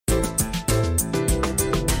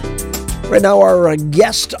Right now, our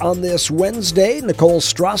guest on this Wednesday, Nicole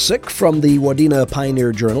Strcek from the Wadena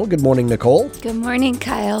Pioneer Journal. Good morning, Nicole. Good morning,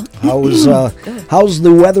 Kyle. How's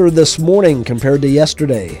the weather this morning compared to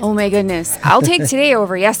yesterday? Oh my goodness. I'll take today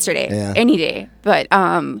over yesterday, any day. But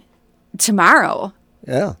tomorrow,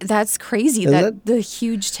 that's crazy the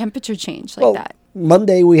huge temperature change like that.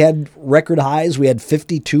 Monday we had record highs. We had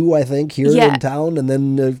 52, I think, here in town, and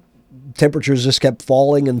then temperatures just kept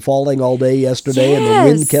falling and falling all day yesterday, and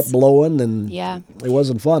the wind kept blowing, and it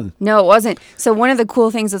wasn't fun. No, it wasn't. So one of the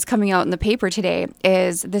cool things that's coming out in the paper today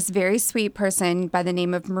is this very sweet person by the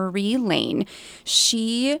name of Marie Lane.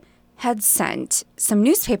 She had sent some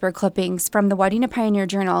newspaper clippings from the Wadena Pioneer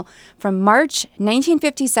Journal from March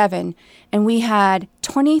 1957, and we had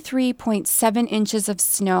 23.7 inches of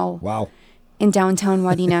snow in downtown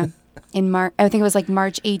Wadena I think it was like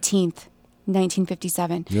March 18th.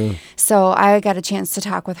 1957. Yeah. So I got a chance to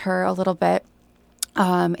talk with her a little bit.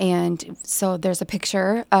 And so there's a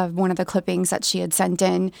picture of one of the clippings that she had sent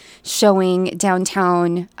in showing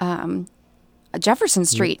downtown Jefferson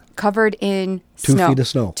Street covered in snow. 2 feet of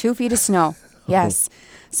snow. 2 feet of snow. Yes.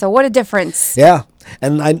 So what a difference. Yeah.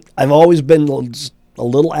 And I've always been a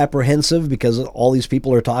little apprehensive because all these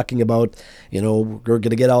people are talking about, we're going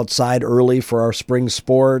to get outside early for our spring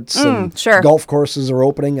sports. And golf courses are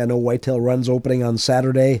opening. I know Whitetail Run's opening on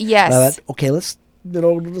Saturday. Yes.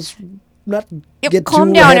 Let's not get calm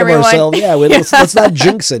too down, ahead everyone. of ourselves. Let's not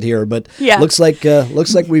jinx it here. But looks like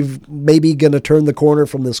we've maybe going to turn the corner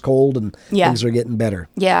from this cold, and things are getting better.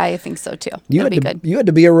 Yeah, I think so too. You had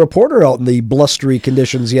to be a reporter out in the blustery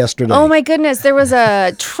conditions yesterday. Oh my goodness, there was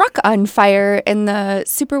a truck on fire in the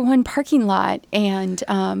Super One parking lot, and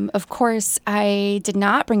of course I did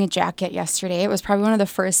not bring a jacket yesterday. It was probably one of the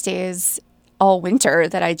first days all winter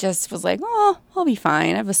that I just was like, I'll be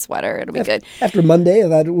fine. I have a sweater. It'll be good. After Monday,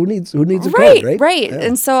 who needs a coat, right? Right. Yeah.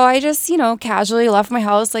 And so I just, casually left my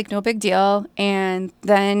house like no big deal. And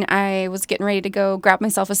then I was getting ready to go grab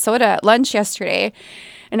myself a soda at lunch yesterday.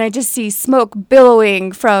 And I just see smoke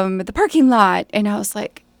billowing from the parking lot. And I was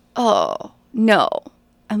like, oh, no.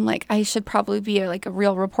 I'm like, I should probably be a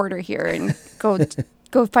real reporter here and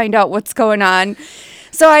go find out what's going on.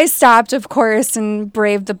 So I stopped, of course, and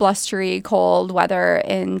braved the blustery cold weather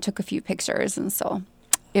and took a few pictures. And so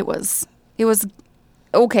it was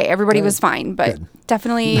okay. Everybody was fine, but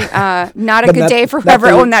definitely not a good day for whoever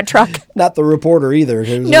owned that truck. Not the reporter either.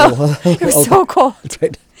 It was so cold.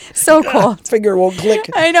 Right. So cold. Finger won't click.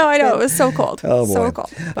 I know. It was so cold. Oh, boy. So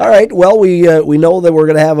cold. All right. Well, we know that we're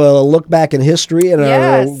going to have a look back in history and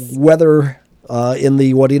our weather in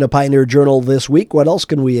the Wadena Pioneer Journal this week. What else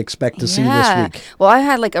can we expect to see this week? Well, I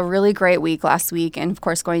had a really great week last week, and of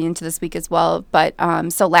course going into this week as well. But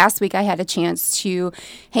so last week I had a chance to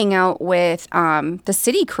hang out with the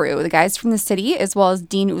city crew, the guys from the city, as well as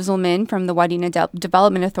Dean Uzelman from the Wadena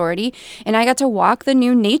Development Authority. And I got to walk the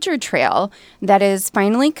new nature trail that is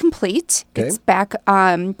finally complete. Okay. It's back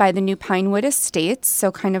by the new Pinewood Estates,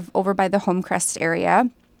 so kind of over by the Homecrest area.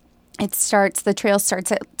 The trail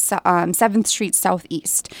starts at 7th Street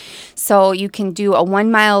Southeast. So you can do a 1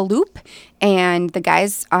 mile loop, and the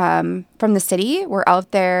guys from the city were out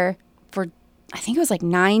there for, I think it was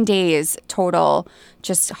 9 days total,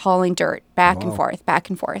 just hauling dirt back and forth,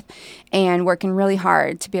 and working really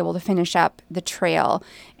hard to be able to finish up the trail.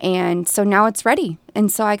 And so now it's ready.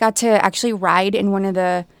 And so I got to actually ride in one of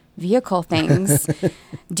the vehicle things.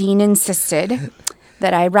 Dean insisted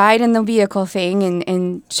that I ride in the vehicle thing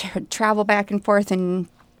and travel back and forth and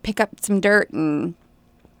pick up some dirt and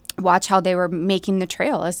watch how they were making the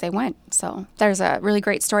trail as they went. So there's a really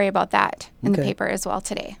great story about that in the paper as well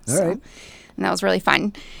today. All right. And that was really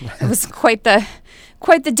fun. It was quite the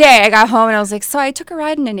day. I got home and I was like, so I took a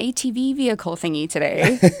ride in an ATV vehicle thingy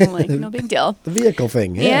today. I'm like, no big deal. The vehicle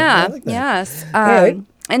thing. Yeah. I like that. Yes. All right.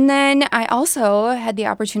 And then I also had the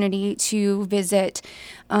opportunity to visit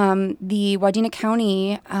the Wadena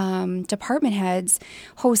County department heads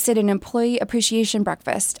hosted an employee appreciation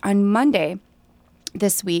breakfast on Monday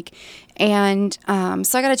this week. And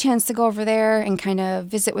so I got a chance to go over there and kind of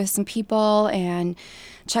visit with some people and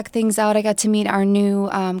check things out. I got to meet our new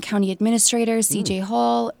county administrator, CJ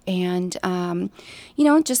Hull, and,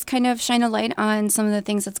 just kind of shine a light on some of the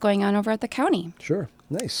things that's going on over at the county. Sure.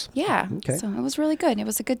 Nice. Yeah. Okay. So it was really good. It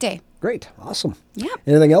was a good day. Great. Awesome. Yeah.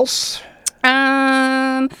 Anything else?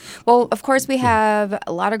 Well, of course, we have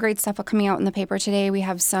a lot of great stuff coming out in the paper today. We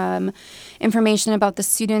have some information about the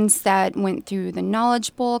students that went through the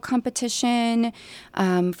Knowledge Bowl competition.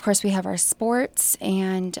 Of course, we have our sports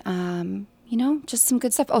and, just some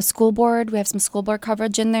good stuff. Oh, school board. We have some school board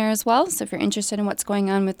coverage in there as well. So if you're interested in what's going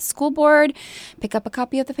on with the school board, pick up a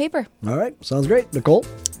copy of the paper. All right. Sounds great. Nicole?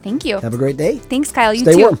 Thank you. Have a great day. Thanks, Kyle. You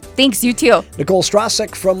Stay too. warm. Thanks. You too. Nicole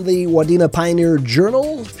Strcek from the Wadena Pioneer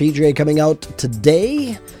Journal. PJ coming out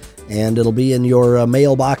today, and it'll be in your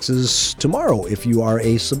mailboxes tomorrow if you are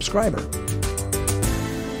a subscriber.